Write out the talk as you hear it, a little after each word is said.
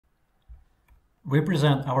We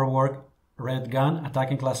present our work Red-GAN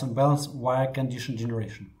attacking class imbalance via condition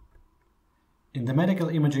generation. In the medical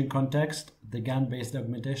imaging context, the GAN-based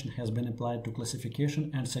augmentation has been applied to classification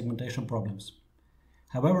and segmentation problems.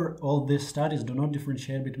 However, all these studies do not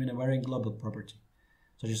differentiate between a varying global property,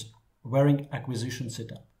 such as varying acquisition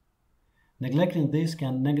setup. Neglecting this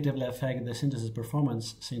can negatively affect the synthesis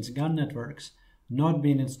performance, since GAN networks, not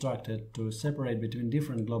being instructed to separate between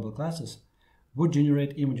different global classes, would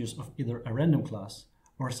generate images of either a random class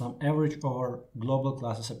or some average over global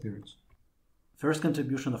classes appearance. First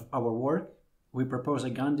contribution of our work, we propose a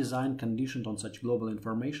GAN design conditioned on such global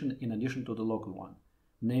information in addition to the local one,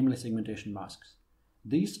 namely segmentation masks.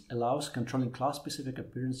 This allows controlling class-specific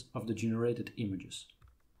appearance of the generated images.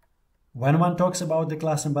 When one talks about the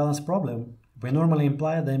class imbalance problem, we normally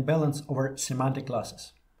imply the imbalance over semantic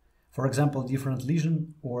classes, for example, different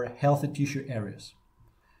lesion or healthy tissue areas.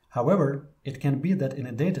 However, it can be that in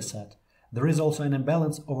a dataset, there is also an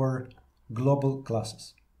imbalance over global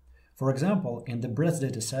classes. For example, in the BraTS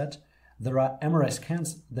dataset, there are MRI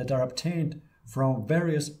scans that are obtained from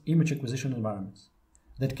various image acquisition environments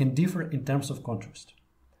that can differ in terms of contrast.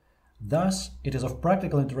 Thus, it is of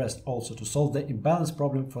practical interest also to solve the imbalance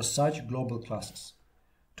problem for such global classes.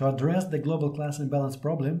 To address the global class imbalance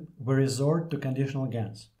problem, we resort to conditional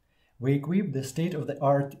GANs. We equip the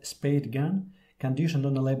state-of-the-art SPADE GAN conditioned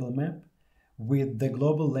on a label map with the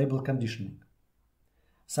global label conditioning.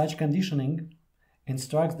 Such conditioning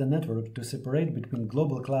instructs the network to separate between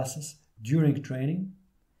global classes during training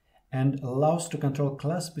and allows to control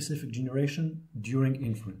class-specific generation during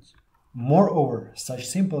inference. Moreover, such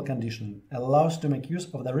simple conditioning allows to make use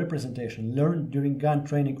of the representation learned during GAN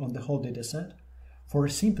training on the whole dataset for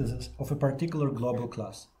synthesis of a particular global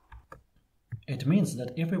class. It means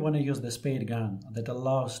that if we want to use the SPADE GAN that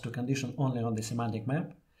allows to condition only on the semantic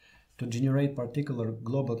map to generate particular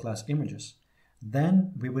global class images,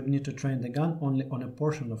 then we would need to train the GAN only on a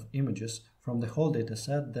portion of images from the whole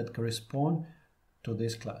dataset that correspond to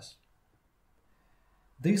this class.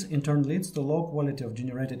 This in turn leads to low quality of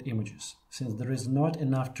generated images, since there is not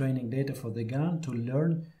enough training data for the GAN to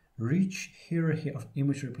learn rich hierarchy of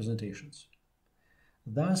image representations.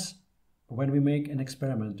 Thus, when we make an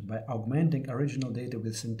experiment by augmenting original data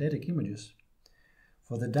with synthetic images,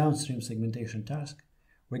 for the downstream segmentation task,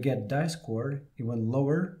 we get die score even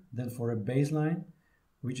lower than for a baseline,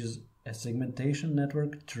 which is a segmentation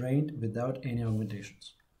network trained without any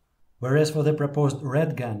augmentations. Whereas for the proposed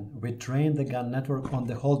Red-GAN, we train the GAN network on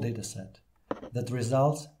the whole dataset. That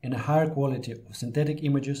results in a higher quality of synthetic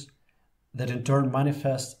images that in turn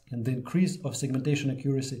manifests in the increase of segmentation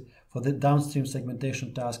accuracy for the downstream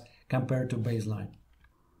segmentation task compared to baseline.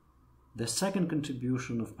 The second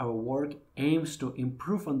contribution of our work aims to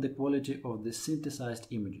improve on the quality of the synthesized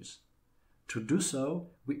images. To do so,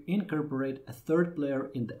 we incorporate a third player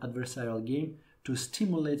in the adversarial game to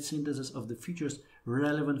stimulate synthesis of the features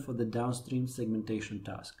relevant for the downstream segmentation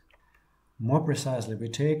task. More precisely, we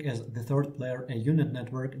take as the third player a unit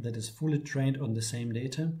network that is fully trained on the same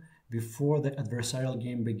data before the adversarial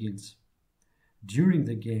game begins. During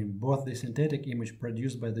the game, both the synthetic image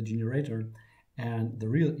produced by the generator and the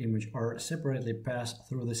real image are separately passed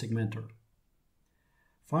through the segmentor.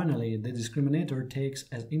 Finally, the discriminator takes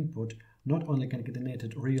as input not only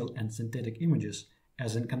concatenated real and synthetic images,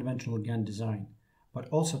 as in conventional GAN design, but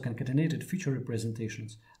also concatenated feature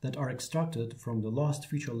representations that are extracted from the last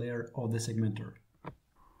feature layer of the segmentor.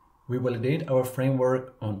 We validate our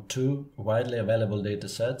framework on two widely available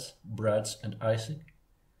datasets, BraTS and ISIC.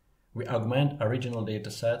 We augment original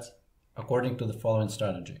datasets according to the following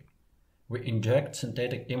strategy. We inject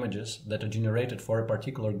synthetic images that are generated for a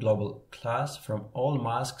particular global class from all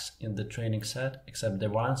masks in the training set except the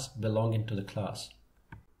ones belonging to the class.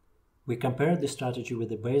 We compare this strategy with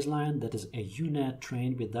the baseline that is a UNet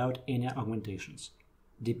trained without any augmentations,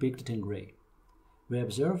 depicted in gray. We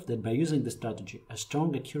observe that by using this strategy, a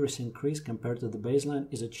strong accuracy increase compared to the baseline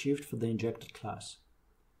is achieved for the injected class.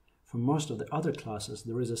 For most of the other classes,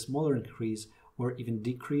 there is a smaller increase or even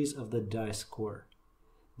decrease of the die score.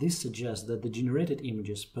 This suggests that the generated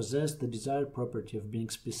images possess the desired property of being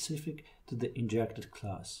specific to the injected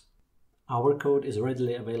class. Our code is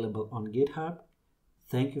readily available on GitHub.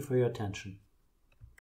 Thank you for your attention.